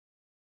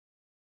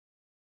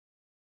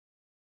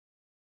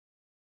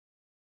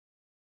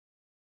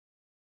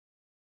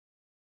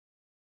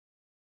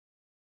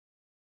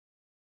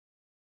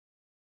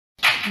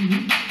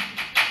That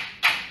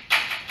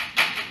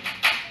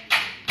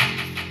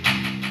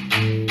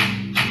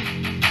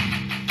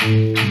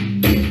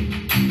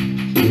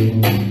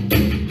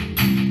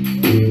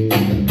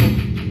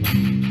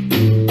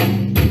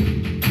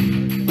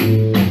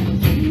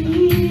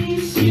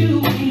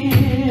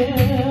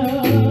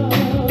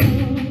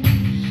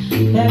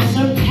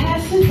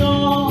surpasses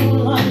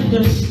all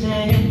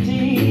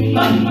understanding.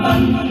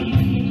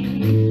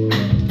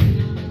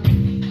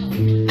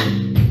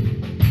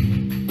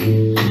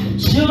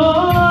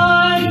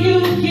 Joy you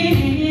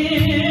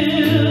give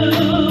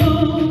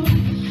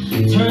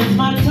turns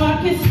my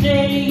darkest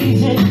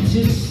days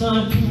into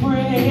sun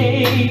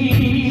rays.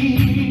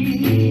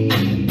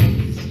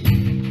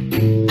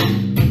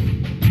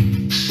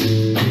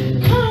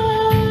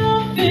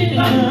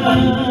 Confidence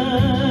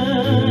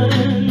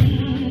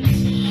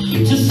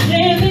to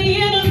stare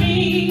the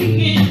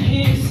enemy in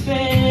his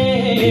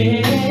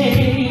face.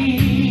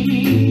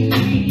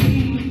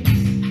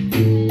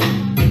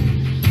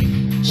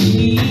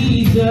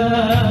 Jesus,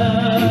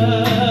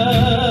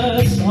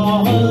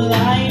 all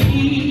I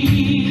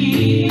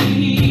need,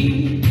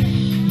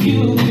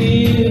 you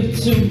give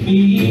to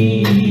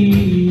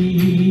me.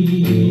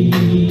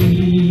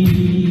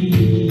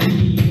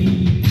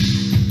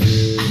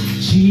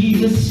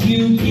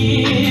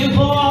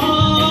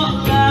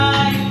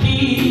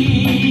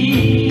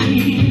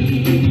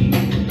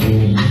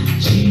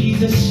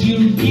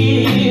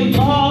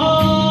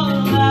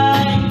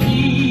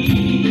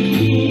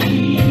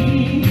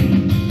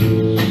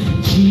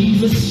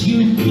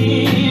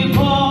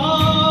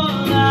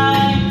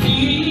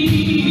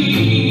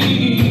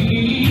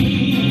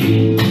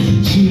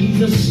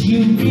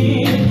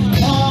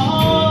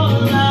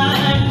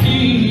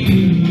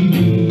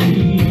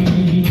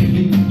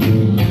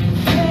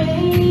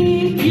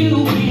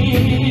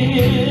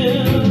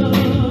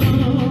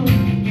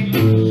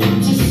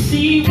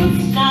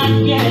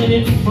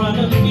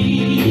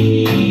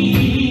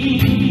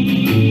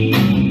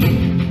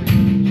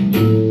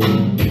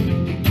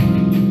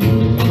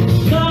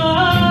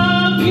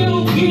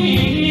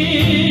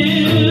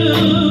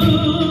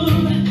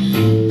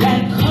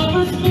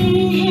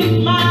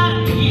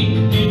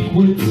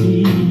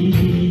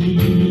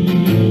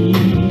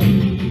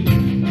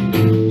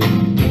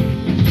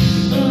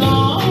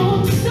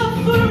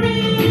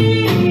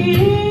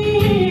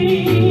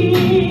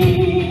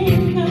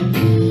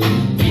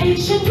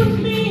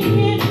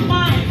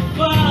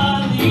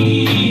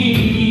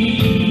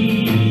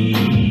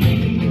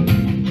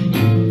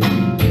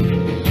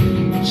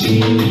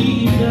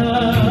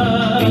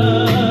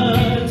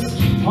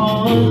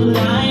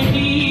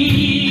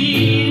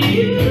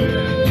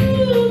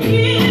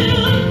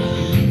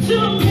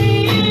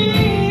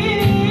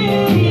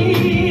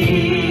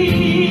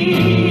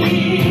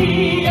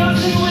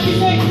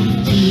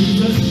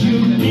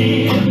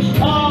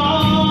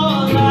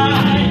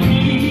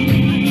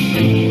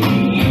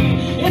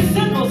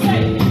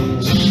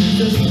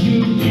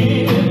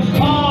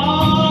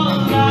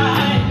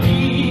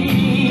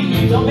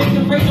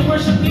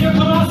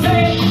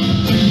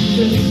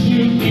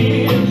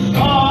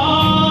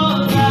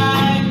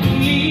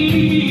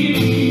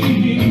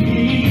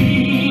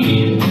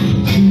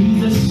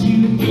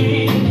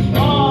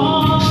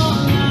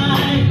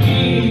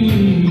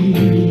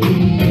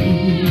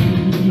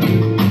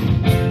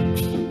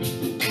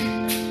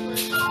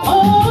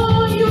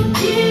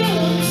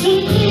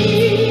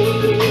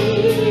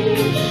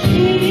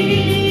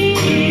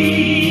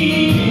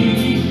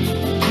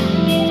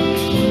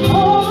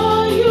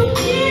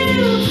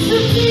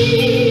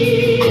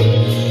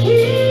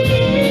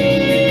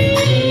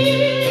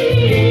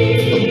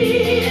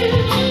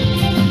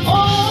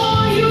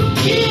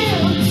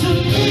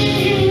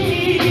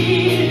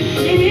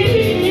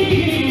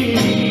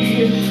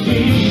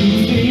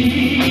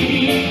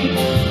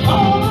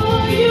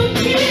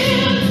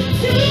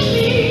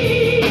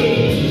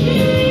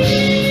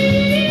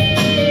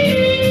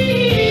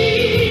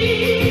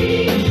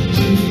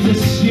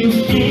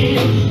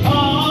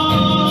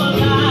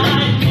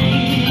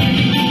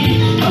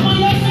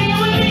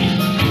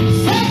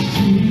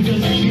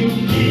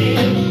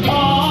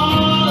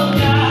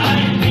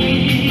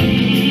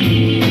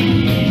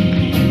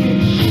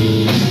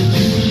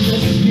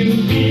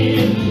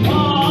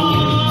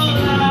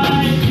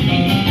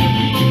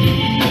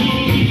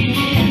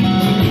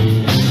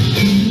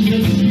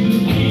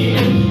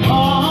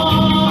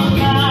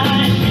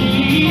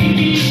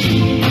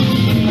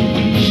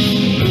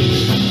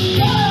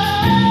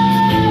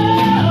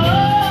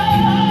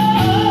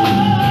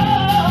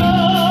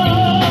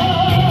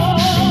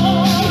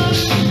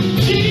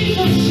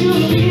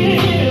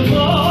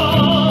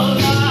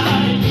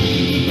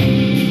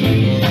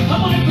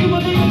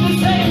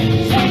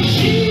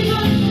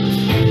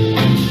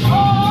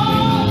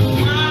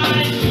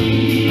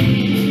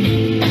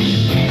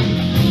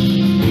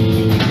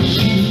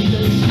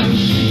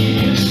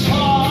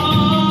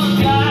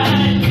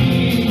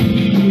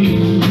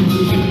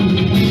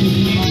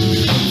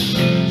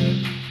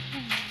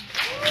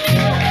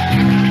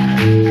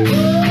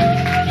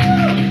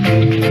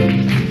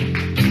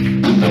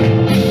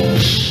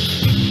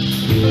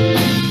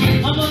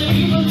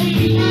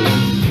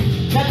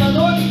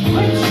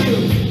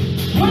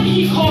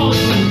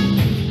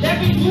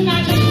 You're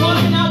not just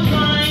walking out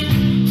blind,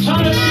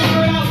 trying to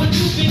figure out what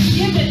you've been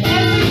given.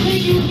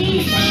 Everything you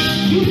need,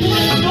 you've been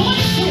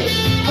anointed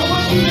for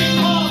what you've been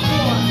called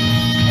for.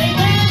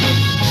 Amen.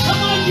 Come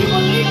on, if you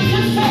believe it,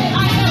 just say,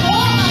 I have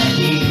all I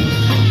need.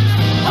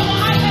 Come on,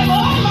 I have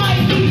all I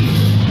need.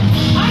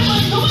 I'm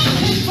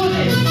anointed for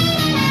this.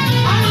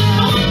 I'm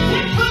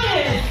anointed for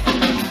this.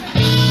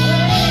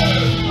 Hey.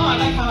 Oh, I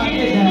like how I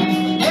did that.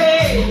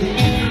 Hey.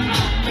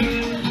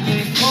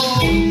 Oh.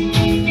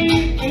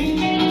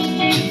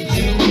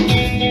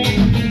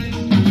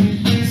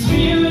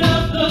 Spirit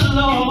of the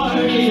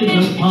Lord is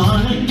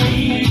upon me.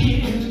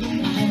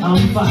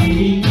 I'm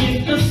fighting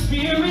in the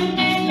spirit,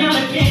 not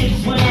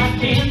against what I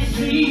can't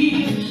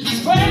see.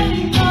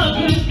 Spreading the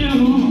good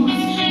news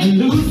and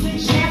loosing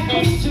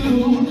shackles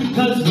too.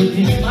 Cause with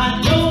him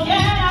I know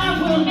that I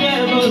will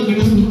never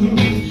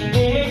lose.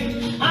 Hey,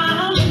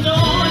 I'm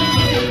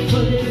anointed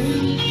for this.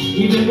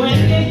 Even when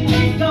they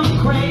think I'm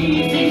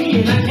crazy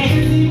and I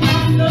can't see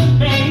past the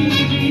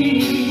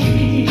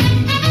baby,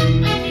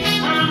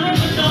 I'm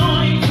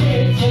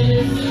anointed for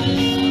this.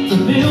 To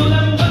build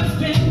up what's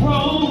been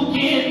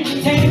broken,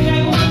 take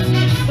back what's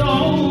been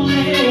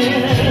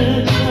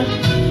stolen.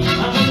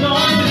 I'm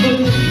anointed for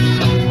this.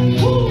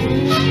 Woo.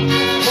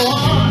 Oh,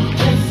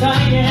 yes I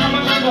am.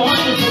 I'm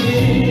anointed for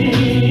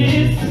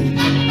this.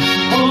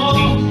 Oh,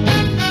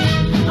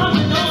 I'm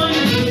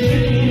anointed for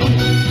this.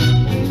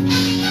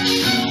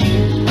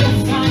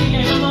 Yes I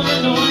am. I'm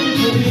anointed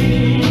for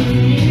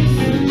this.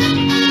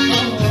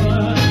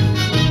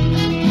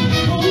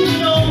 Oh, you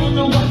don't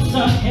know what's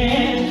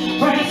ahead.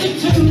 Pressing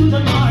to the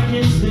mark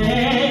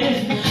instead.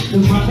 The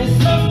promise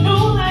of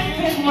new life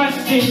and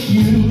rest in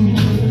you.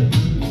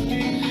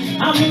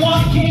 I'm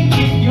walking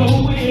in your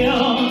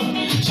will.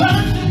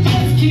 Trust and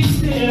just keep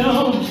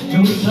still. No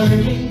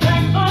turning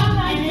back, my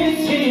life is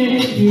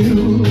in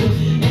you.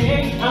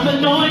 Hey, I'm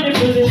anointed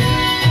for this.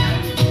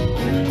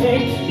 Hey,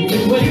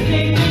 even when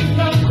they think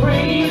I'm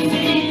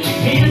crazy,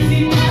 can't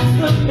see past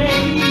the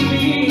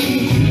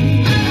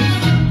baby,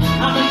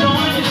 I'm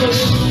anointed for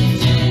this.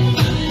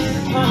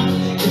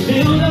 To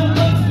build up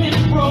what's been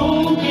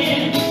broken,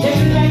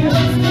 take back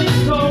what's been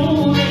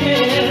stolen.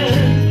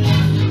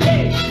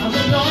 Hey, I'm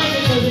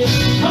anointed for this.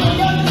 Come on,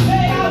 y'all, just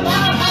say out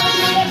loud,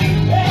 hallelujah.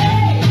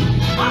 Hey,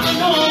 I'm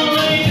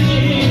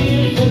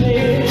anointed for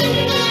this.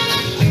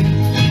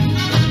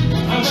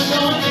 I'm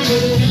anointed for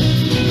this.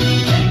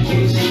 Thank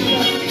you,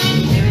 Jesus.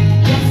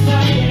 Yes, I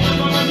am.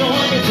 I'm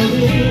anointed for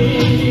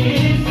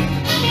this.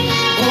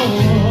 Oh.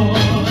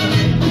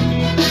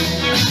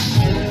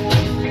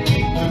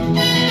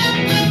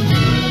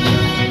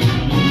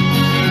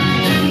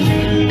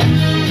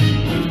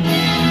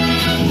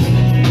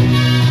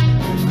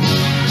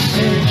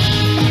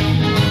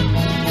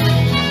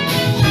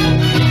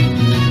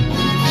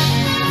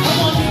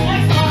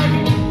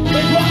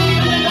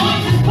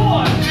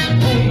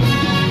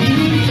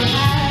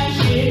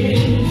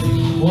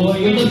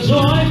 The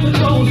joy for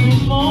those who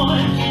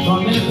mourn,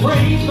 garment of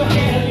praise for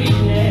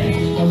heaviness,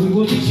 and we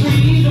will be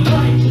trees of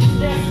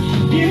righteousness,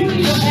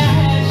 beauty for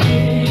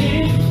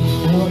ashes.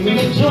 For the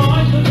joy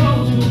for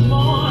those who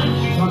mourn,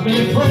 garment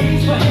of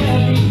praise for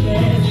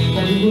heaviness,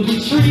 and we will be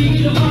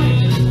trees of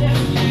righteousness,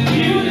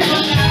 beauty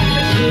for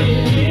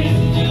ashes.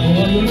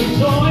 For the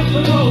joy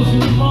for those who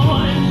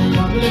mourn,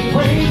 garment of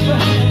praise for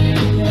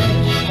heaviness,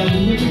 and we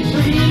will be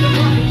trees of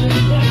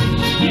righteousness,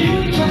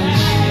 beauty for ashes.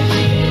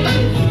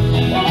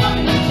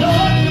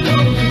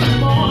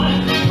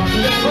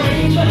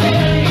 Praise the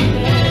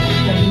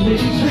heaviness, and we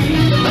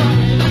trees of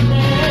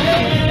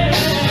righteousness.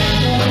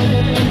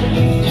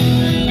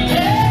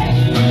 Hey,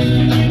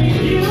 you give me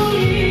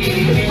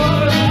beauty for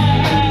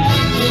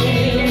ashes.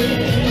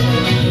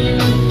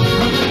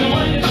 I'm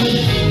anointed for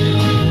this.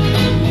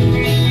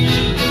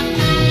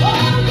 Oh,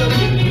 you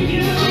give me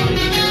beauty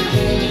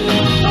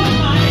for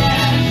my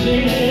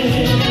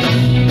ashes.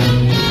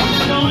 I'm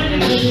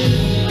anointed for this.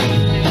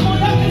 Come on,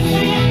 let me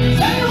sing it.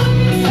 Say what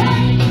you say.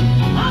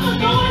 I'm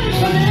anointed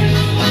for this.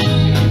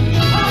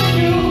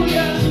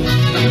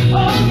 Oh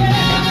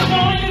yeah, I'm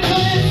anointed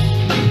for this.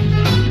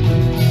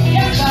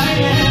 Yes, I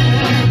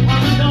am.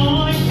 I'm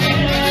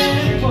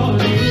anointed for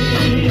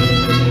this.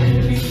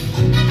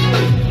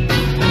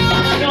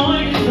 I'm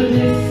anointed for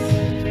this.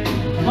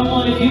 Come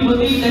on, if you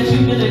believe that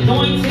you've been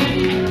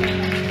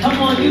anointed, come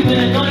on, you've been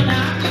anointed.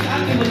 Now,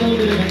 I'll give a little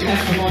bit of a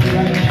testimony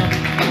right now.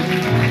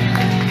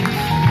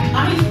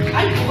 I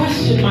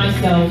question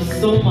myself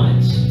so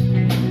much.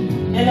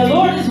 And the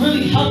Lord is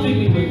really helping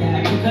me with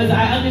that, because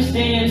I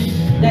understand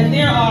that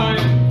there are,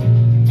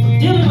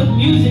 dealing with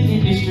music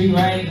industry,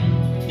 right?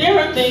 There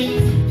are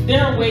things,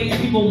 there are ways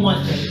people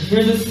want things.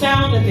 There's a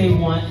sound that they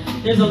want.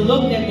 There's a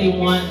look that they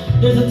want.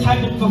 There's a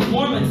type of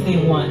performance they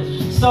want.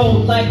 So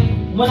like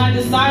when I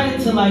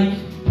decided to like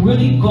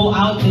really go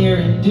out there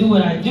and do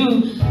what I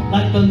do,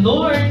 like the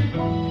Lord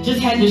just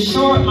had to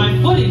shore up my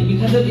footing,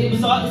 because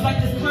it's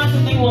like this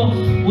constant thing, well,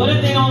 what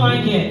if they don't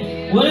like it?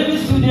 What if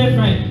it's too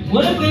different?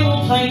 What if they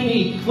won't play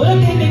me? What if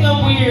they think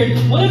I'm weird?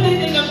 What if they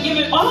think I'm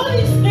giving all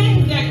these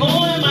things that go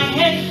on in my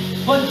head?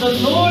 But the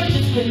Lord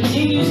just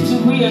continues to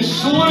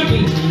reassure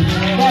me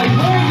that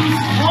where he's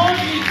called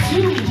me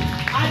to,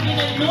 I've been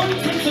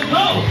anointed to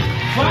go,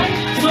 right?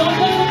 So it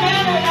doesn't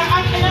matter.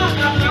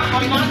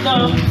 I'm not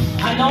dumb.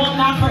 I know I'm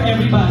not for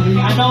everybody.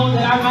 I know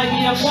that I might be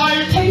an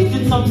acquired taste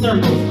in some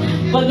circles.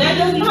 But that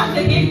does not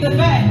negate the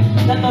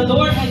fact that the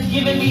Lord has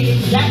given me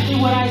exactly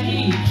what I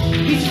need.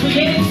 He's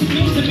created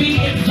me to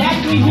be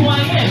exactly who I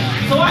am.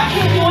 So I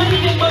can't do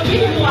anything but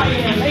be who I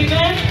am.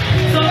 Amen?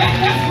 So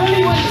that's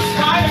really what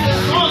inspired the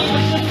song. It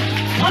was just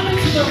coming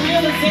to the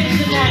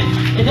realization that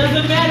it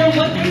doesn't matter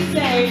what they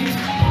say,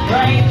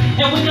 right?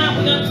 And we're not,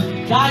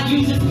 God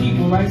uses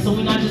people, right? So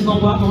we're not just going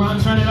to walk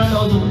around turning our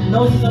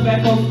noses up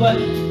at folks, but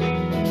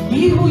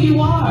be who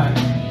you are.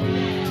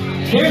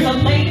 There's a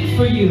lane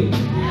for you.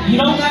 You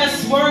don't got to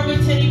swerve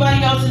into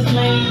anybody else's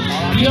lane.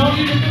 You don't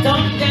need to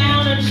dump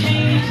down or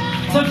change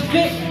to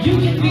fit. You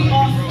can be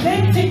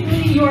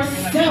authentically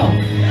yourself.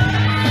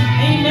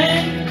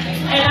 Amen?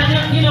 And I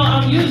know, you know,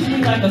 I'm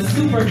usually like a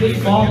super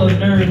big ball of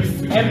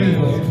nerves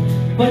everywhere.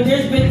 But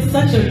there's been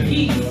such a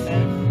peace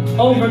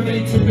over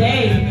me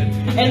today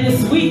and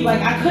this week.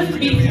 Like, I couldn't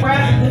be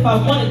frazzled if I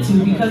wanted to,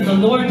 because the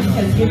Lord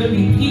has given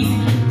me peace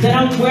that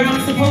I'm where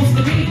I'm supposed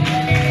to be.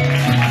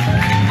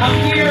 I'm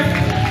here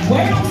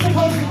where I'm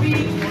supposed to be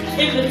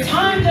in the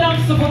time that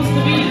I'm supposed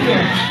to be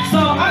here. So,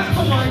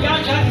 come on,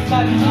 y'all just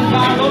got to give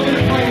God over the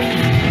praise.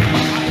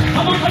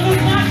 Come on, because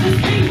it's not just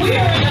me. We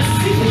are in a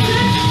season,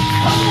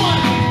 come on,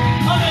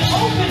 of an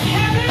open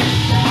heaven,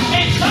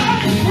 and God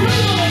is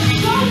real and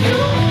show you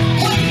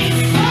what's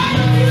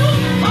inside of you.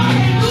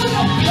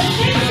 Hallelujah. The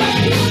things that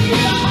people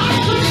used to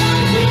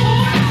ostracize you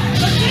for,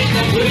 the things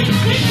that we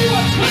think you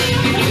are good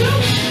enough to do,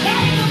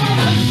 God is about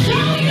to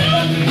show you.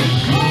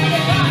 Glory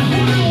to God, who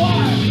you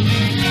are.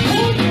 Who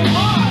you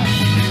are.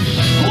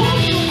 Who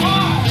you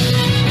are.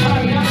 All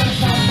right, y'all gotta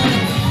stop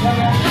praying.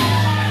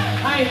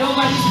 I ain't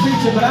nobody's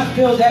preacher, but I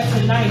feel that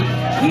tonight.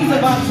 He's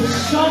about to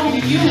show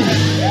you.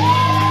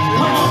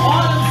 Come on,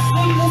 all of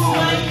sleepless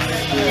nights,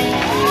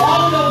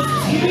 all of those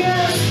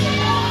tears,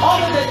 all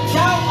of the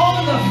doubt, all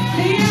of the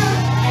fear.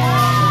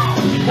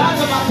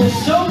 God's about to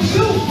show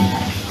you.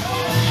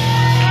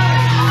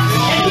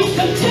 And he's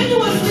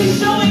continuously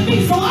showing me.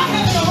 So I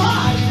haven't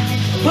arrived,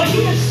 but he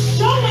is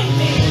showing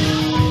me.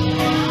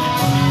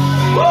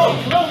 Woo!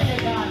 Glory to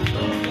God.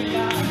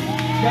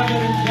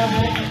 Glory to God.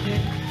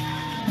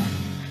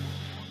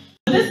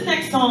 This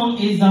next song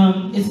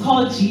is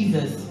called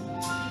Jesus.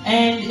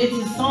 And it's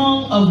a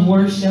song of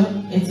worship.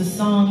 It's a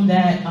song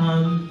that,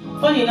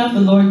 funny enough,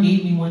 the Lord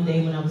gave me one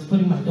day when I was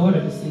putting my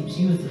daughter to sleep.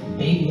 She was a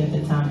baby at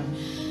the time.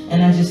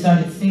 And I just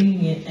started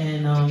singing it,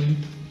 and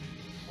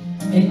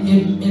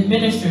it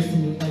ministers to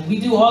me. Like, we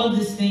do all of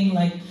this thing,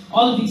 like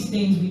all of these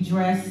things, we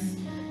dress,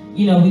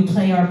 you know, we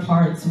play our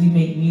parts, we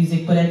make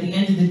music, but at the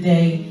end of the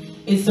day,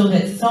 it's so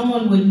that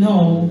someone would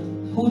know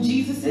who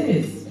Jesus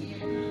is.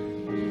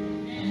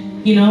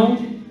 You know?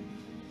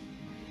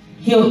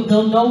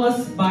 They'll know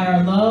us by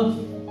our love.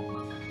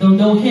 They'll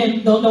know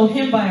him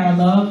by our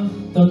love.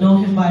 They'll know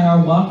him by our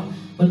walk.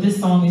 But this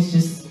song is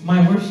just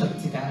my worship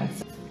to God.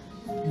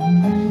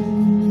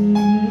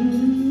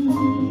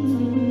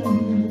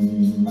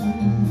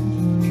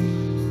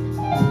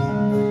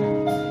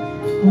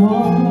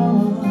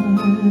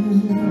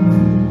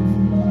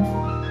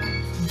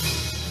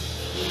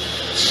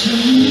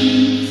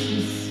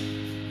 Jesus,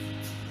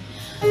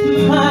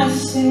 my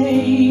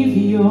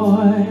Savior,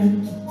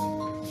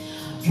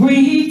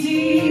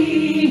 Redeemer,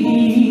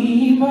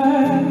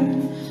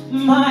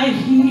 my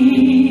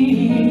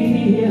healer,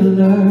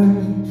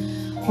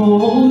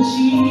 oh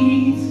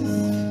Jesus,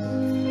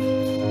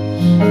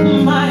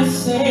 my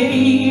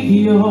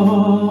Savior,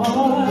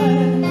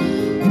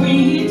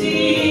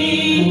 Redeemer,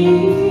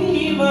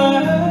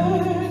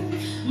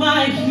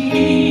 my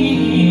healer,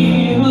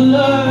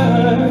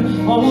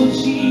 oh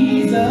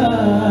Jesus.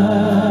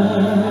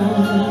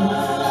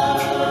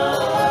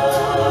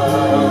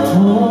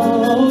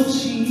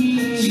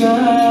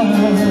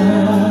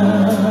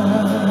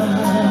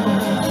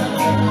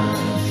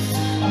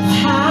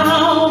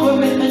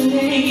 Power in the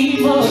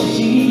name of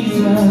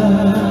Jesus.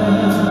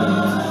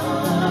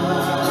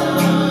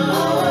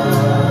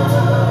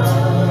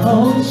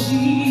 Oh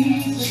Jesus.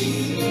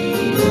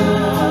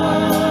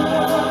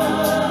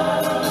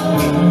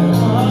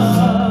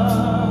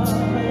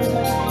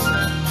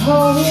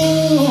 Oh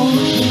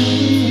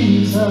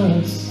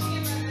Jesus,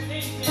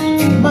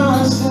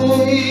 my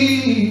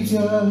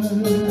Savior,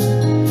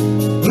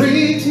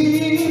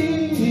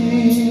 Redeemer,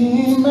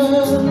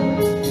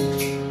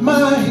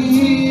 my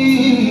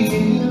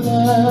healer,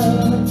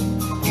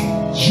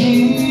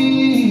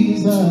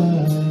 Jesus,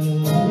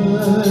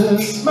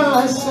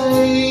 my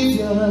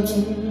Savior,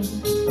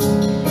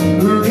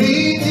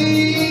 Redeemer,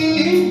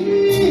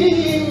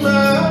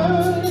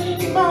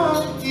 my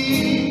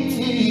healer,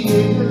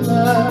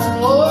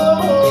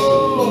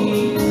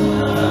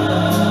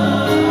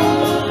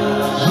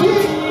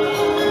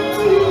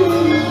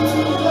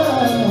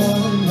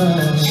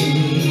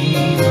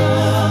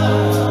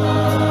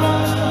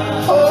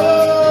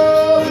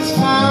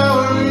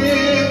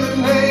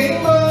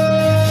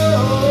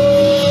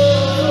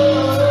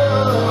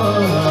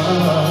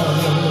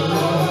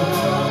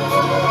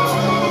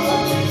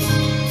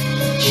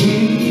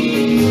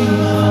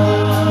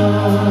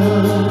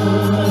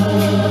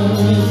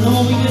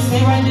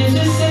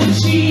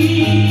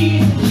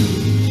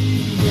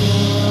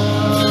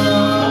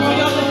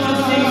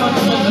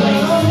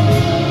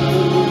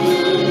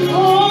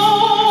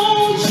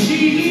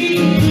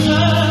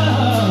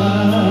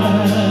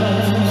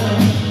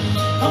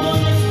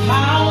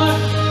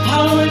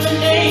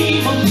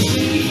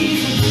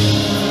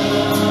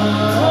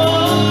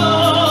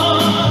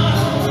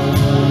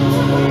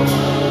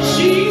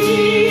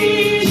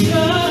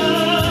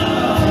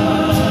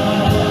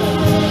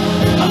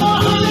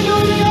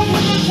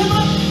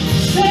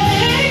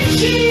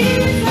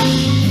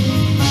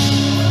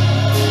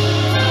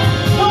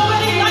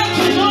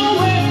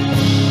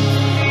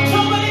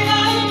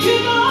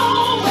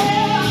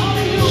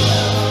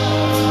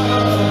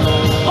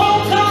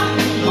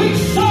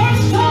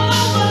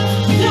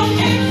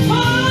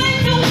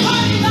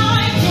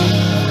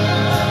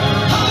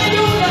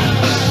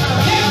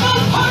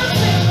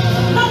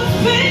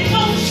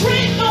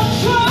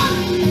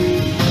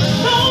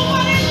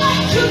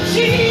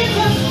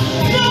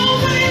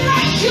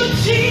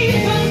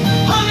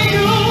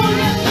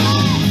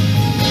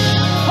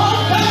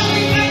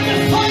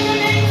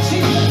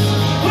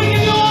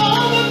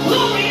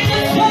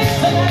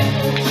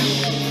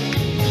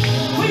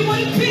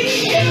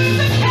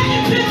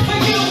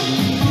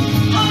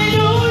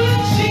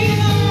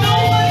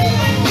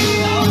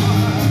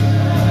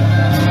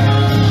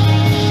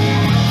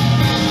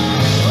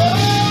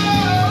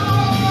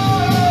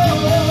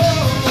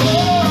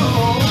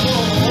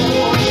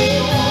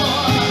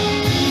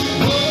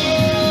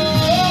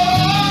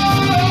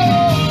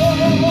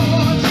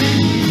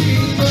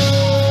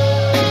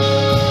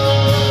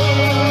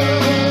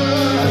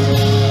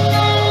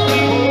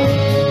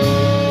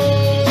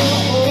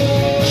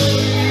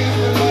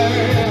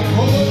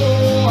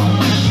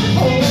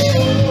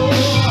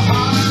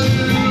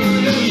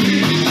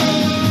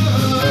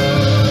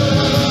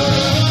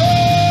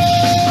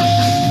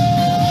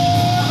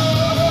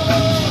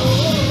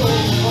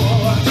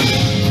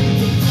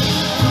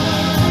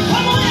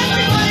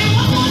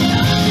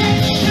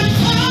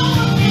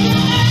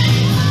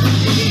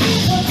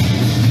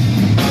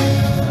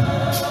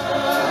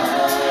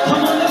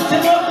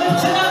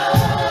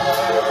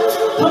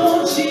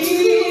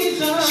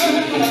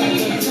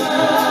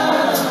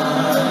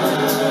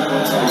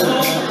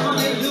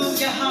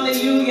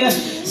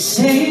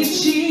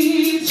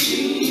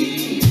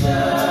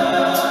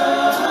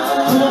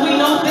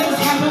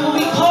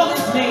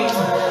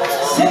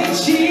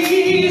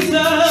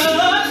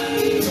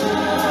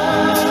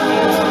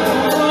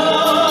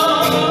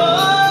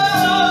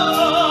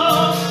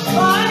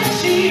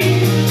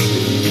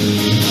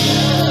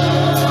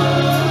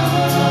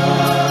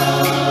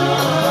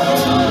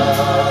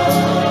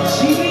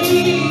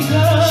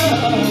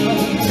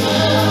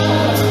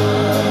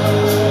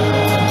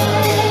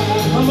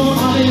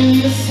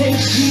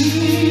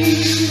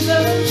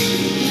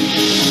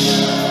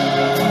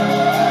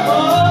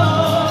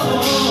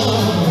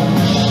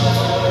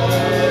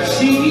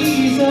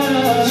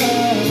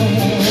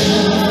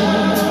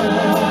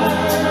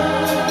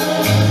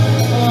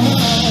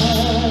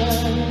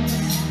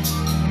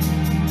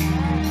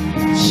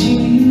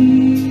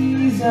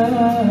 My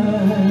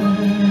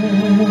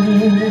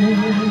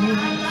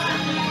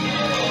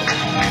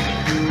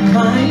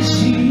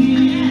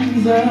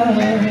Jesus,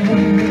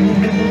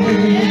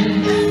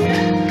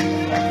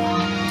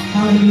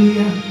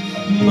 hallelujah,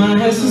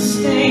 my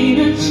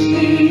sustainer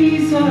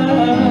Jesus,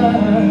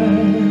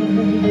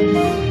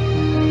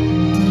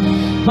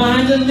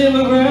 my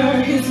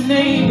deliverer, his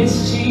name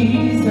is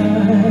Jesus,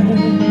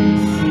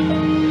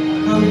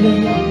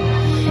 hallelujah.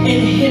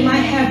 In him I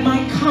have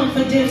my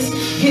confidence,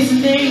 his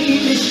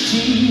name is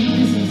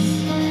Jesus,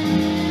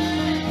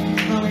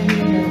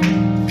 hallelujah.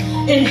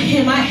 In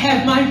him I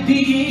have my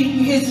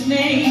being, his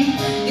name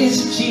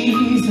is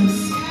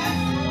Jesus,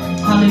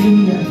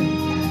 hallelujah.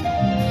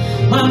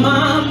 My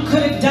mom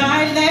could have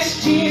died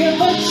last year,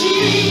 but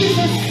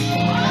Jesus,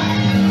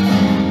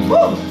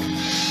 woo!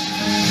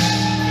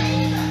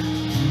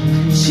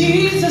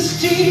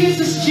 Jesus,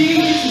 Jesus,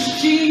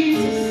 Jesus,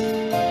 Jesus,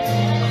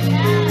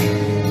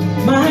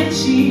 my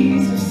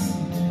Jesus,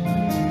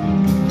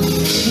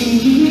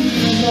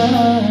 Jesus.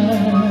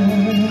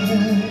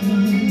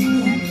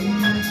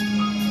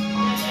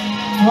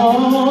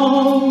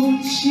 Oh,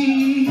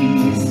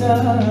 Jesus.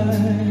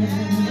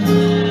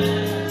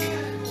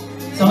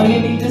 That's all you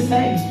need to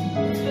say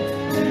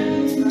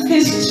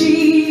is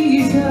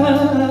Jesus.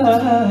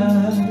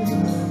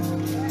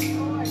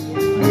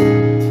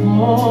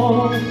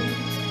 Oh,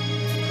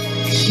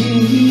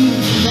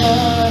 Jesus.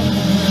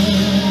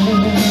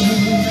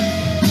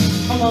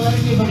 Come on,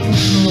 let's give up the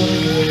glory.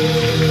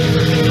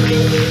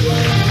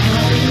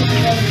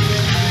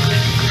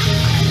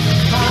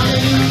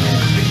 Hallelujah.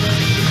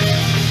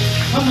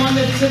 Come on,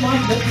 lift him up,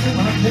 lift him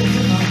up, lift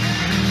him up.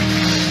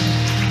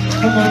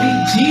 Come on,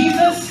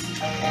 Jesus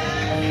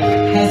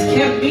has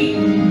kept me.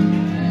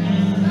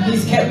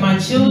 He's kept my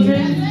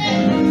children.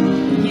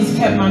 He's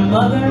kept my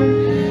mother.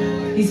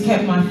 He's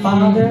kept my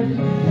father.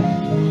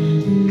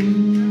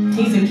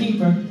 He's a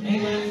keeper.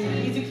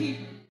 Amen. He's a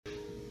keeper.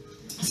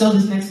 So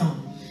this next song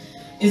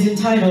is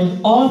entitled,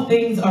 All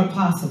Things Are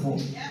Possible.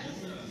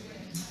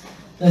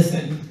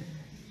 Listen,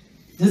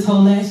 this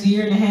whole last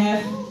year and a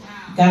half,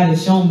 God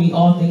has shown me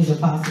all things are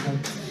possible.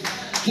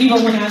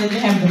 Even when I didn't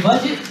have the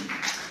budget,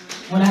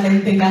 when I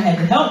didn't think I had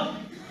the help,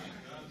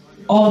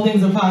 all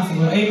things are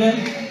possible. Amen.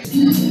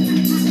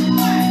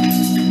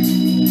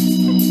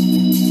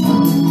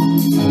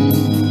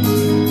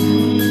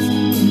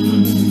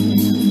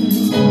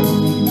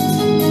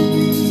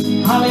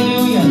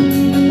 Hallelujah.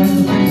 That's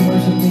the praise and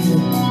worship music.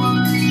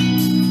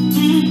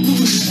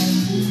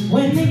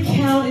 When they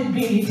counted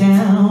me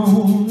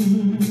down,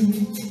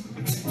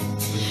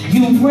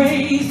 you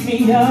raised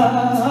me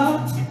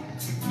up,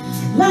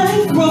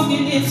 life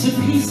broken into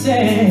pieces,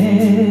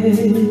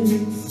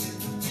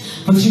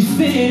 but you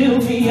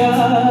filled me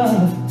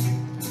up.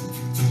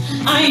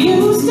 I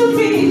used to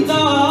be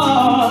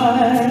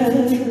lost,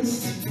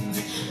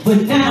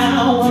 but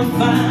now I'm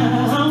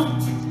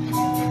found,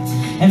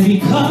 and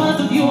because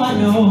of you I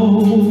know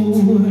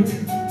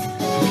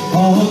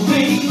all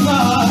things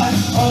are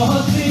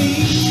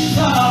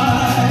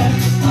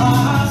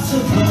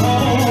possible.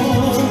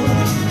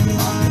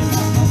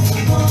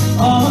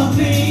 All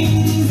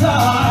things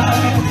are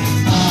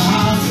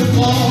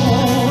possible.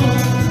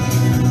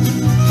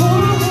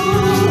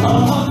 Ooh,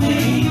 all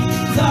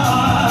things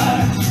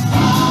are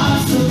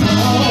possible.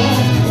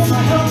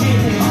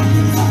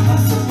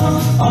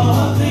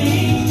 All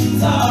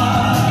things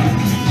are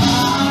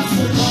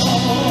possible.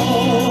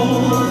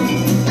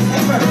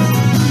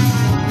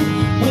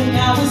 When I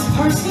was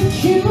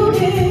persecuted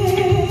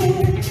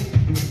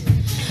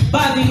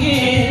by the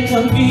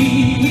enemy,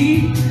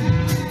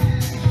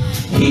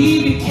 he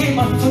became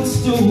a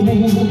footstool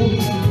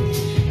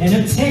and a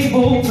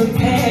table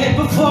prepared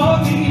before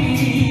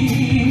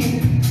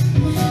me.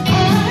 I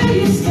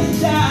used to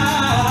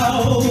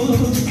doubt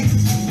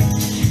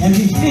and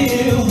be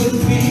filled with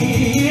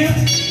fear,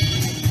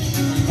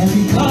 and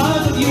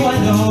because of you I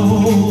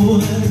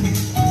know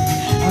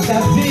I've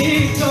got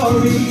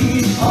victory.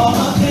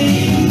 All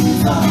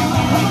things are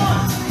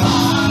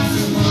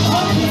possible.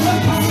 All things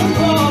are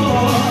possible.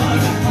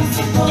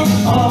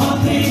 All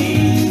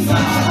things are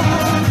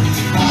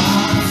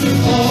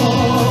possible.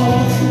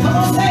 Come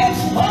on, say it.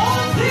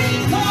 All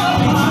things are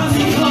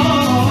possible.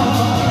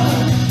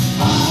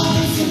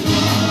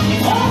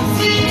 All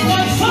things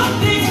are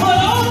something, but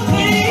all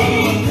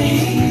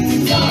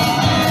things are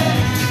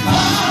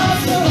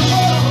possible.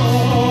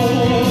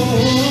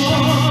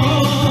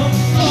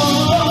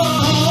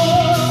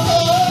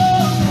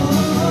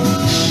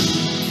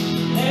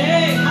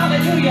 Hey,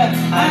 hallelujah.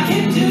 I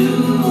can do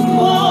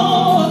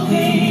all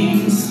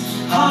things.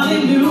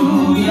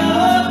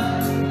 Hallelujah.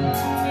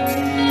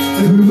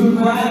 Through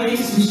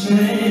Christ who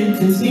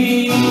strengthens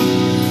me.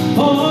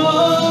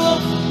 Oh,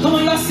 come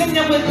on, y'all sing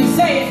that with me.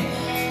 Say it.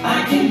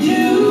 I can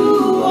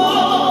do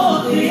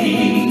all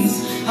things.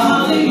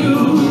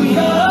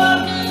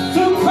 Hallelujah.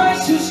 Through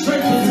Christ who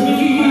strengthens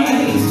me.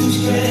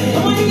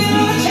 Come on, you get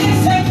another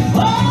chance. Say, oh,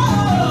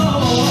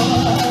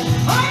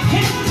 I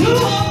can do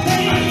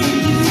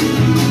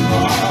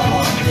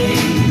all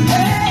things.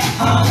 Hey,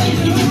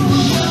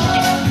 hallelujah.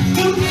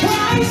 Through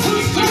Christ who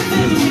strengthens me.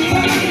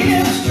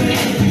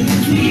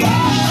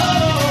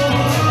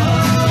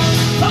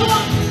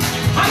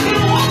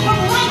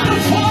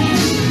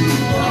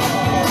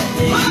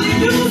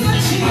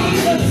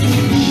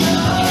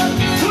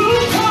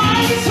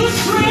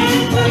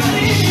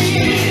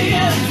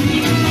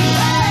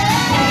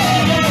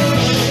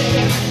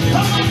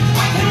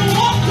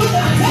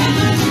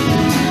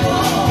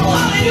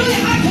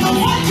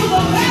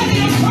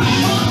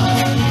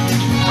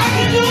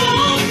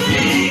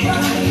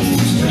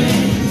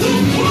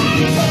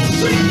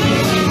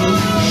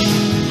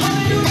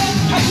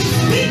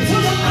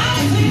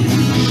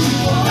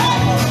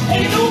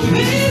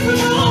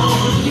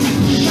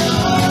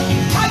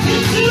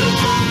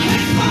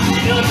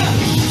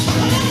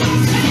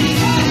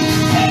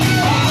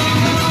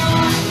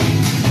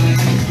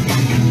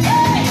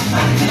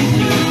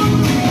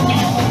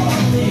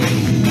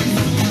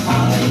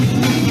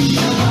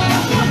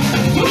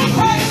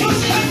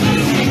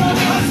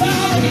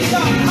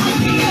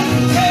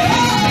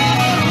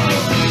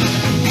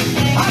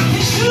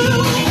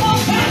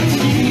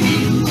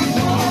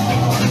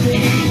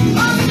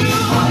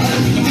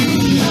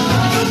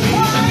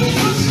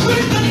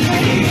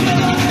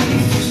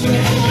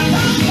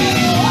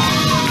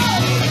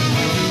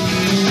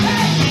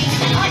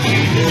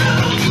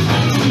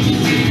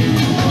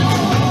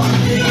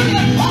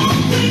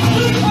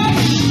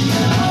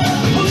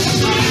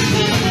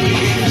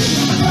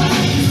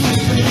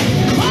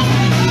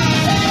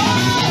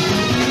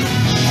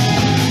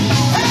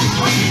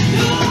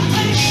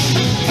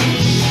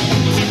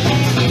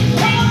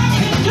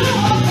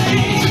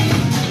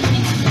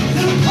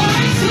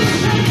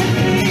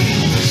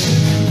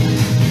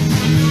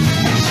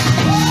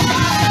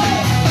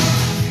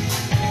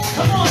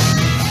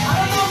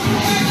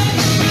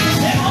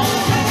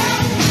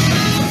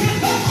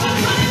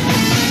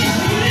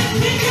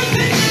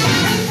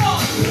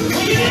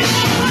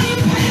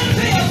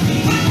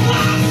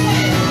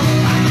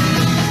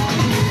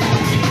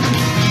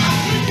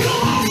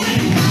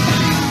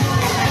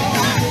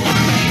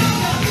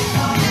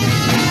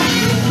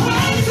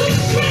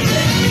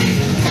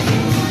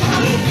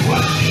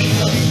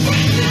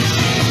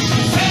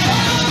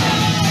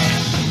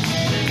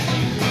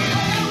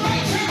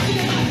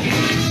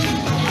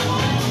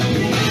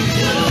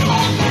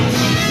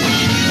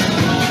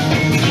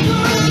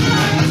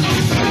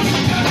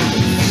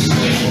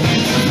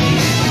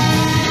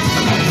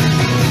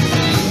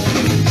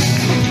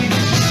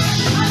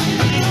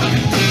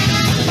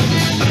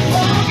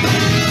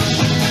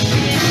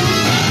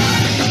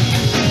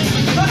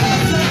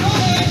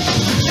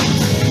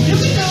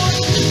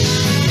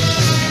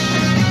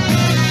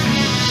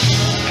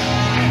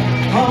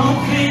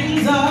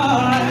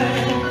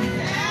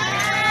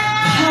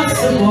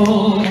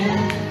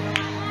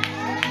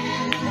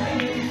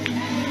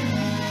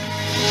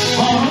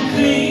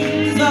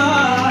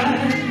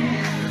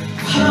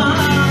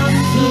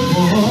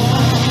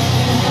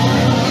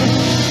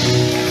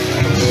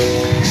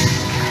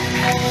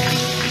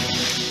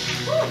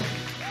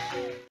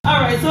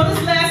 Alright, so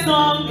this last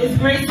song is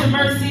Grace and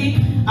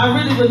Mercy. I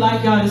really would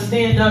like y'all to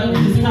stand up and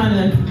just kind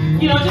of,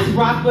 you know, just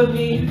rock with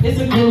me. It's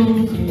a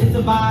groove, it's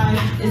a vibe,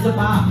 it's a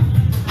bop.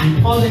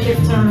 All the hip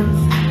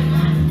turns.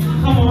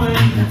 Come on.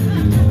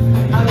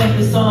 I love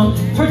this song.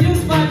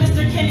 Produced by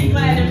Mr. Kenny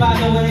Gladden, by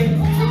the way.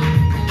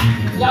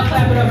 Y'all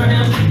clap it up for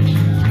him.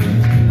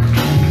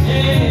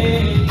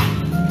 Hey.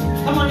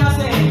 Come on, y'all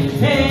say,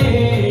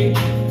 hey.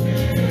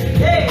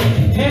 Hey,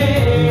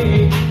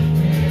 hey.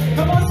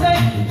 Come on, say,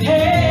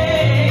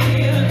 hey.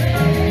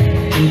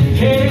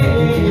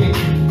 Hey.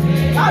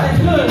 God is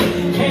good.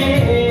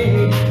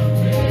 Hey.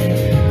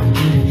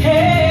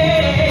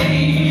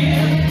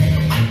 Hey.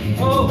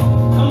 Oh,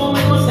 come on,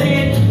 we're gonna say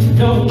it.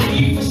 Don't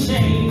be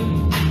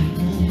ashamed.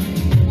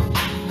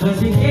 'Cause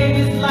he gave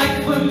his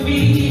life for me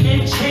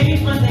and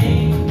changed my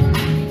name.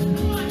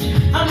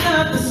 I'm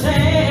not the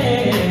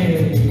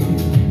same.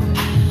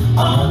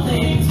 All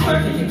things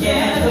working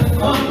together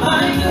for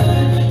my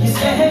good. You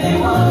said they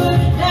would.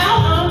 Now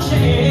I'm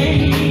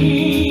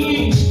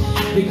changed.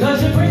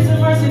 Because your grace and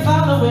mercy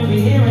following me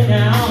here and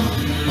now.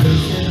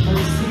 Grace and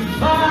mercy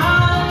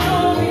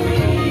following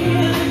me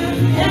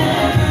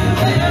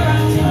everywhere I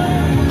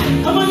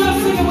turn. Come on, y'all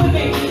sing it with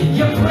me.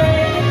 Your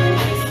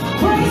grace,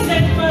 grace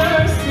and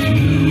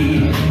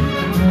mercy.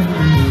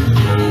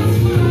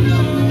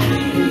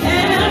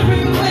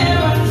 Everywhere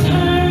I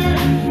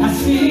turn, I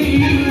see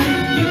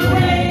your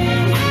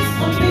grace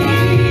for me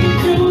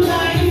through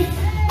life.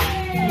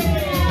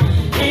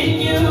 In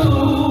you,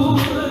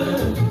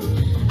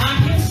 I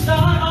can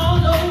start all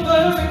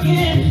over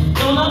again.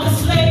 No longer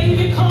slave,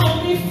 you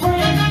call me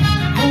friend.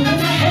 Moving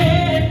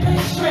ahead,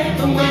 make straight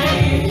the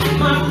way.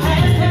 My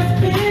past has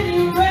been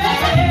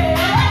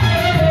erased.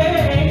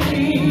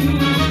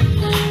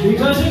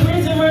 Because your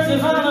grace and mercy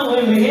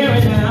following me here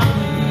and now.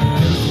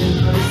 Grace and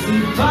mercy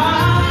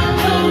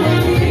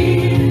following me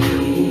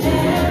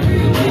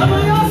everywhere. Come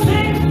on, y'all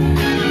sing.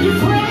 Your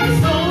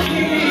grace on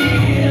me.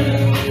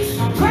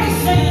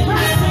 Grace and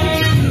mercy.